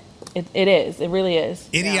unfortunate. It is. It really is.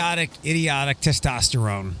 Idiotic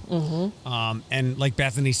testosterone. And like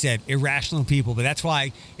Bethany said, irrational people. But that's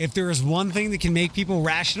why if there is one thing that can make people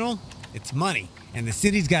rational, it's money. And the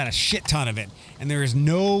city's got a shit ton of it. And there is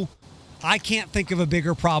I can't think of a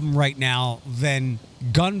bigger problem right now than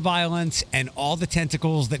gun violence and all the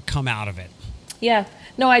tentacles that come out of it. Yeah.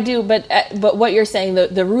 No, I do. But what you're saying,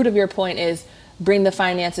 the root of your point is bring the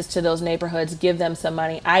finances to those neighborhoods, give them some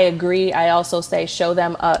money. I agree. I also say show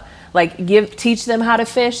them teach them how to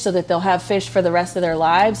fish so that they'll have fish for the rest of their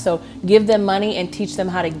lives. So give them money and teach them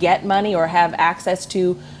how to get money or have access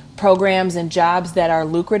to programs and jobs that are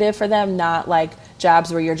lucrative for them, not like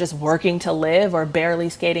jobs where you're just working to live or barely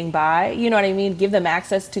skating by. You know what I mean? Give them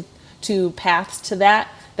access to paths to that.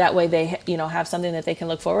 That way they, you know, have something that they can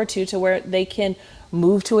look forward to where they can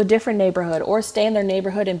move to a different neighborhood or stay in their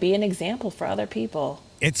neighborhood and be an example for other people.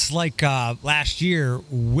 It's like last year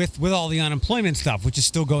with all the unemployment stuff, which is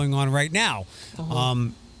still going on right now,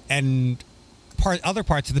 and other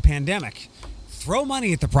parts of the pandemic. Throw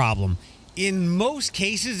money at the problem. In most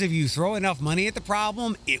cases, if you throw enough money at the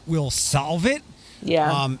problem, it will solve it.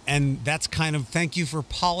 Yeah. And that's kind of, thank you for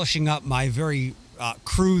polishing up my very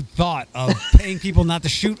crude thought of paying people not to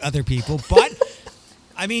shoot other people. But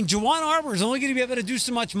I mean, Juwan Arbor is only going to be able to do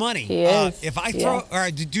so much money. He is. If I throw, or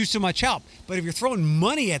to do so much help. But if you're throwing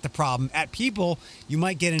money at the problem, at people, you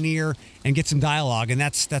might get an ear and get some dialogue, and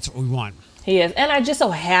that's what we want. He is. And I just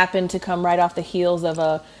so happened to come right off the heels of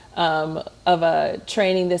a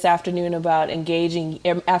training this afternoon about engaging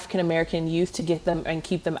African-American youth to get them and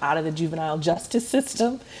keep them out of the juvenile justice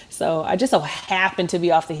system. So I just so happened to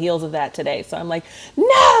be off the heels of that today. So I'm like,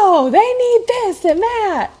 no, they need this and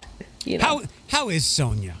that. You know. How is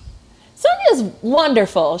Sonia? Sonia's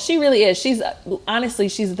wonderful. She really is. She's honestly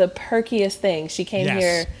the perkiest thing. She came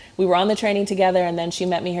here. We were on the training together, and then she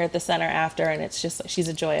met me here at the center after, and it's just, she's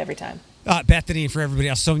a joy every time. Bethany, and for everybody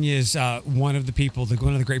else, Sonia is one of the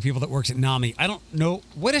great people that works at NAMI. I don't know,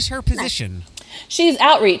 what is her position? She's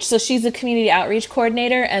outreach. So she's a community outreach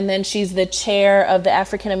coordinator, and then she's the chair of the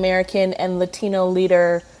African American and Latino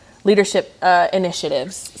leadership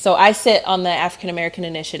initiatives. So I sit on the African American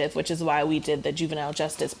initiative, which is why we did the juvenile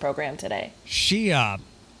justice program today. Here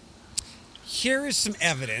is some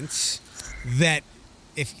evidence that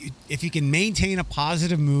if you can maintain a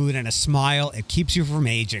positive mood and a smile, it keeps you from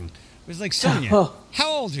aging. It was like, Sonia, how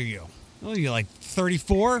old are you? Oh, you're like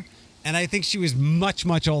 34? And I think she was much,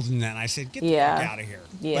 much older than that. And I said, get the fuck out of here.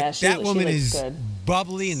 Yeah, but that woman is good.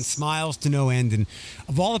 Bubbly and smiles to no end. And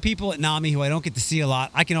of all the people at NAMI who I don't get to see a lot,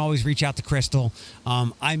 I can always reach out to Crystal.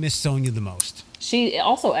 I miss Sonia the most. She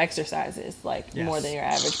also exercises more than your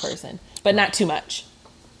average person, but not too much.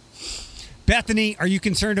 Bethany, are you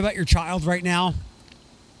concerned about your child right now?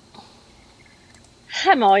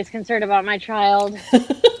 I'm always concerned about my child.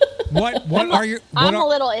 I'm a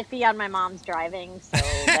little iffy on my mom's driving, so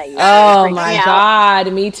that oh my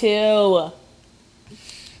God, me too.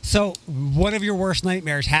 So one of your worst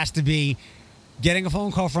nightmares has to be getting a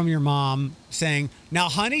phone call from your mom saying, "Now,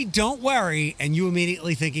 honey, don't worry," and you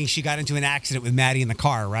immediately thinking she got into an accident with Maddie in the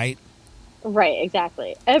car, right? Right,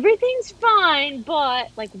 exactly. Everything's fine, but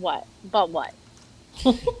what? But what?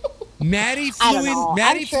 Maddie flew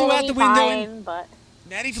out the window.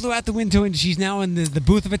 Maddie flew out the window, and she's now in the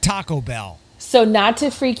booth of a Taco Bell. So not to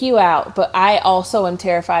freak you out, but I also am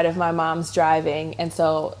terrified of my mom's driving, and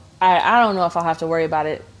so I don't know if I'll have to worry about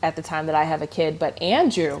it at the time that I have a kid, but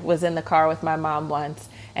Andrew was in the car with my mom once,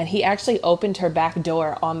 and he actually opened her back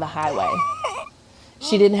door on the highway.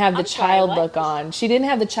 She didn't have the child look on. She didn't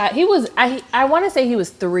have the child. He was, I want to say he was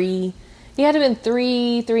 3. He had to have been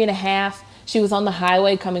 3.5. She was on the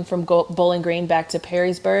highway coming from Bowling Green back to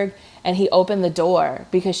Perrysburg, and he opened the door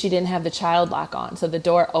because she didn't have the child lock on. So the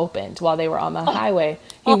door opened while they were on the highway.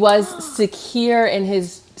 He was secure in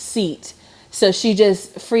his seat. So she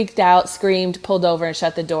just freaked out, screamed, pulled over, and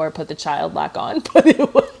shut the door, put the child lock on. But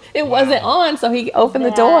it wasn't on, so he opened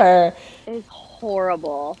the door. It's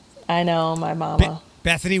horrible. I know, my mama.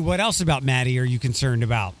 Bethany, what else about Maddie are you concerned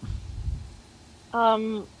about?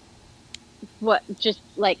 What, just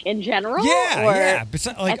in general? Yeah. At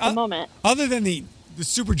the moment. Other than the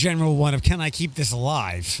super general one of, can I keep this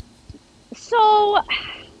alive? So,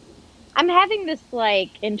 I'm having this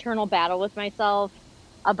internal battle with myself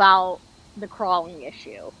about the crawling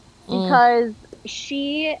issue. Because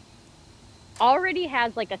she already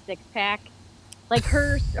has a 6-pack.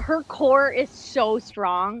 Her core is so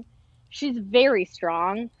strong. She's very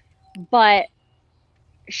strong, but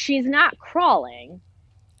she's not crawling.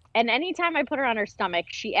 And anytime I put her on her stomach,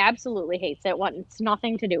 she absolutely hates it. Wants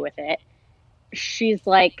nothing to do with it. She's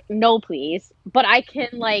like, no, please. But I can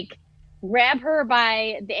grab her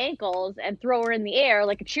by the ankles and throw her in the air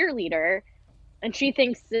like a cheerleader. And she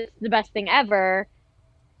thinks it's the best thing ever.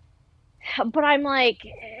 But I'm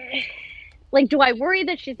do I worry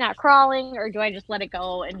that she's not crawling, or do I just let it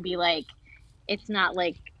go and be it's not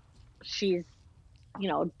she's,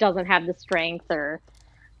 doesn't have the strength or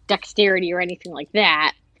dexterity or anything like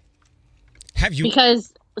that? Have you?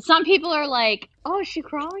 Because some people are oh, is she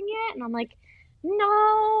crawling yet? And I'm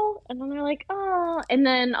no. And then they're oh. And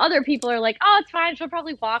then other people are oh, it's fine. She'll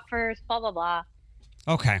probably walk first, blah, blah, blah.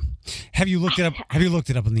 Okay. Have you looked it up? Have you looked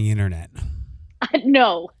it up on the internet?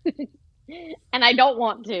 No. And I don't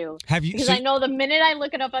want to. Have you? Because I know the minute I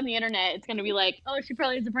look it up on the internet, it's going to be oh, she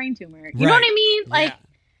probably has a brain tumor. You know right. what I mean? Yeah.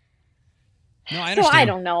 No, I understand. So I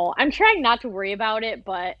don't know. I'm trying not to worry about it,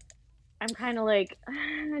 but I'm kind of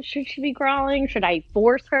should she be crawling? Should I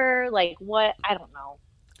force her? What? I don't know.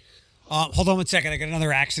 Hold on one second. I got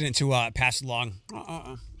another accident to pass along.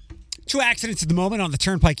 2 accidents at the moment on the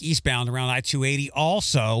Turnpike eastbound around I-280.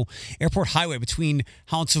 Also, Airport Highway between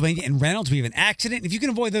Holland-Sylvania and Reynolds. We have an accident. If you can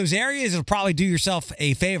avoid those areas, it'll probably do yourself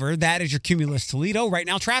a favor. That is your Cumulus Toledo. Right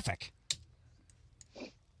now, traffic.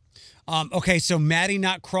 Okay, so Maddie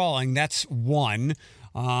not crawling. That's 1.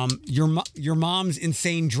 Your mom's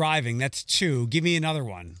insane driving. That's 2. Give me another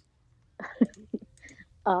one.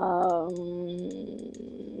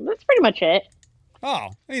 That's pretty much it. Oh,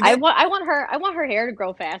 I want her hair to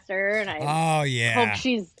grow faster, and I hope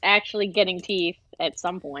she's actually getting teeth at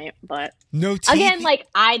some point. But no teeth. Again,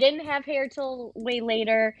 I didn't have hair till way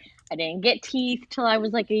later. I didn't get teeth till I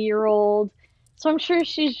was a year old. So I'm sure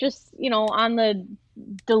she's just on the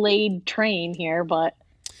delayed train here. But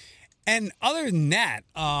and other than that,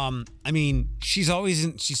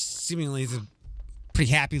 she's seemingly is a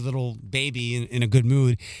pretty happy little baby in a good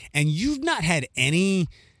mood, and you've not had any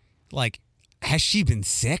has she been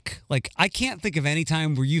sick? I can't think of any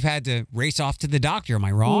time where you've had to race off to the doctor. Am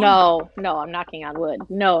I wrong? No, I'm knocking on wood.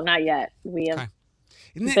 No, not yet. We have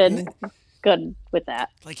been good with that.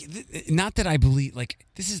 Not that I believe,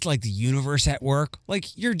 this is the universe at work.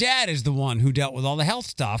 Your dad is the one who dealt with all the health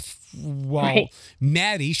stuff, while right.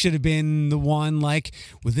 Maddie should have been the one,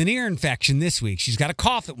 with an ear infection this week. She's got a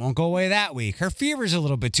cough that won't go away that week. Her fever's a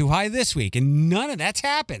little bit too high this week, and none of that's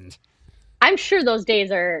happened. I'm sure those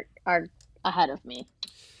days are ahead of me.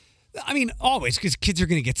 Always, because kids are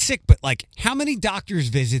going to get sick, but how many doctor's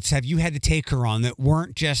visits have you had to take her on that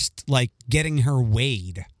weren't just getting her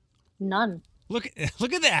weighed? None. Look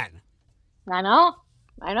at that. I know.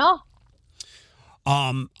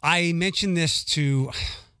 I mentioned this to.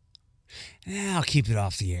 I'll keep it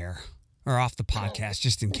off the air or off the podcast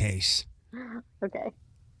just in case. Okay.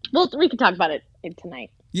 Well, we can talk about it tonight.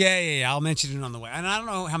 Yeah. I'll mention it on the way. And I don't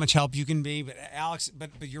know how much help you can be, but Alex, but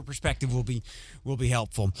your perspective will be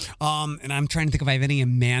helpful. And I'm trying to think if I have any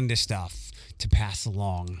Amanda stuff to pass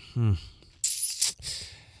along.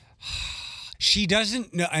 She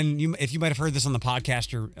doesn't know, and if you might have heard this on the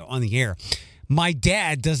podcast or on the air, my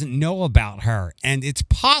dad doesn't know about her, and it's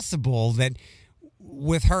possible that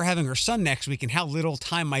with her having her son next week and how little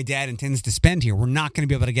time my dad intends to spend here, we're not going to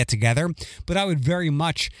be able to get together. But I would very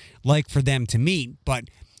much like for them to meet.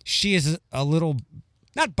 But she is a little,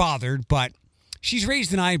 not bothered, but she's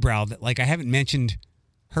raised an eyebrow that, like, I haven't mentioned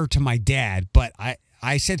her to my dad. But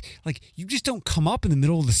I said, like, you just don't come up in the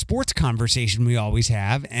middle of the sports conversation we always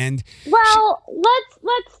have. And well,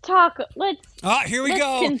 let's talk. Here we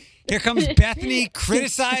go. Here comes Bethany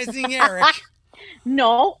criticizing Eric.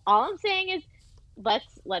 No, all I'm saying is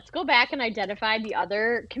let's go back and identify the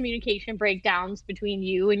other communication breakdowns between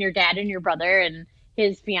you and your dad and your brother and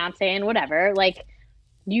his fiance and whatever. Like,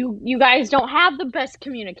 you guys don't have the best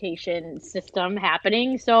communication system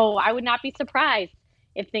happening, so I would not be surprised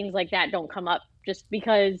if things like that don't come up, just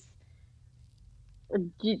because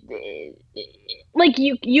like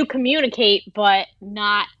you communicate, but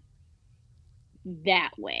not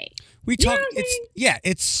that way. We talk.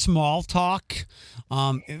 It's small talk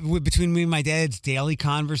between me and my dad. It's daily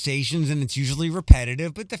conversations, and it's usually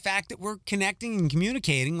repetitive. But the fact that we're connecting and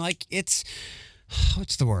communicating, like, it's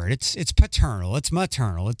what's the word? It's paternal. It's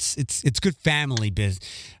maternal. It's good family business.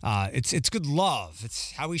 It's good love.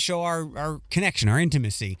 It's how we show our connection, our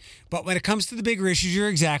intimacy. But when it comes to the bigger issues, you're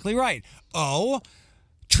exactly right.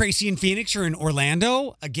 Tracy and Phoenix are in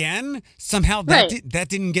Orlando again. Somehow that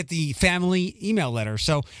didn't get the family email letter.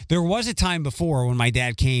 So there was a time before when my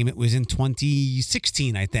dad came. It was in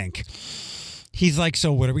 2016, I think. He's like,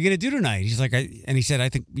 so what are we going to do tonight? He's like, and he said, I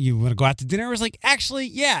think you want to go out to dinner? I was like, actually,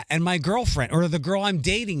 yeah. And my girlfriend, or the girl I'm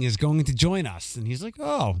dating, is going to join us. And he's like,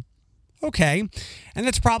 oh, okay. And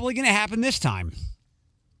that's probably going to happen this time.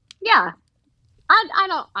 Yeah.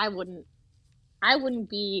 I wouldn't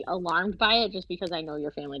be alarmed by it just because I know your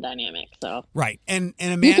family dynamic. So right, and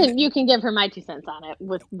Amanda, you can give her my 2 cents on it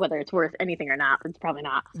with whether it's worth anything or not. It's probably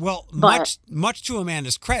not. Well, much to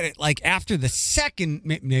Amanda's credit, like after the second,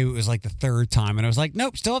 maybe it was like the third time, and I was like,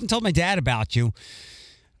 nope, still haven't told my dad about you.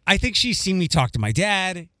 I think she's seen me talk to my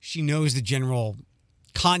dad. She knows the general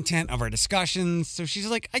content of our discussions, so she's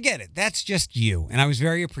like, I get it. That's just you, and I was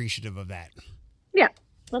very appreciative of that. Yeah,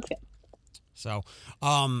 that's good. So,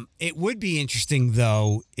 it would be interesting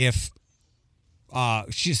though if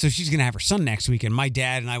she's going to have her son next week, and my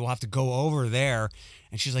dad and I will have to go over there.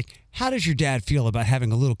 And she's like, "How does your dad feel about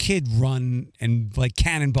having a little kid run and like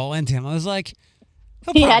cannonball into him?" I was like,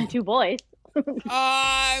 "He had 2 boys."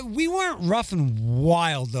 We weren't rough and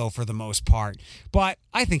wild though for the most part, but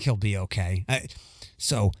I think he'll be okay.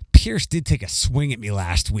 So Pierce did take a swing at me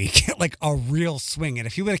last week, like a real swing, and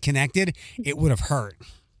if he would have connected, it would have hurt.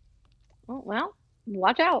 Oh, well,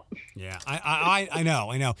 watch out. Yeah, I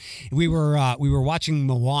know. We were watching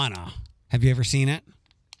Moana. Have you ever seen it?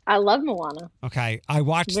 I love Moana. Okay, I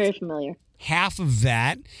watched very familiar half of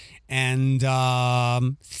that, and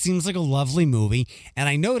seems like a lovely movie. And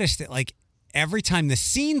I noticed that like every time the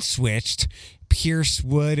scene switched, Pierce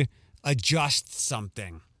would adjust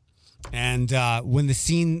something. And when the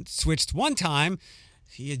scene switched one time,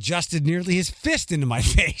 he adjusted nearly his fist into my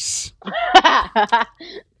face.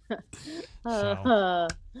 That's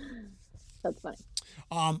funny.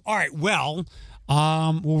 All right. Well,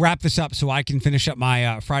 we'll wrap this up so I can finish up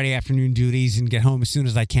my Friday afternoon duties and get home as soon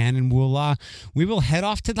as I can, and we will head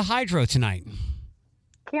off to the hydro tonight.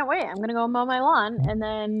 Can't wait. I'm gonna go mow my lawn and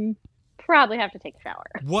then probably have to take a shower.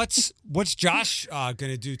 What's Josh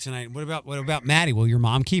gonna do tonight? What about Maddie? Will your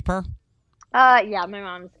mom keep her? Yeah, my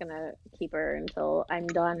mom's gonna keep her until I'm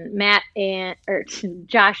done.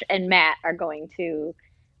 Josh and Matt are going to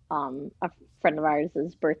a friend of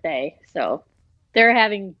ours' birthday, so they're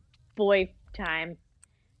having boy time,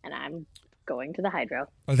 and I'm going to the hydro.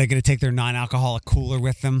 Are they going to take their non-alcoholic cooler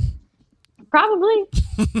with them? Probably.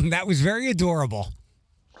 That was very adorable.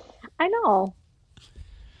 I know.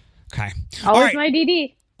 Okay. Always my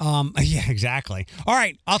DD. Yeah, exactly. All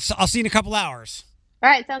right. I'll see you in a couple hours. All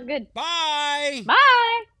right. Sounds good. Bye.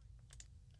 Bye.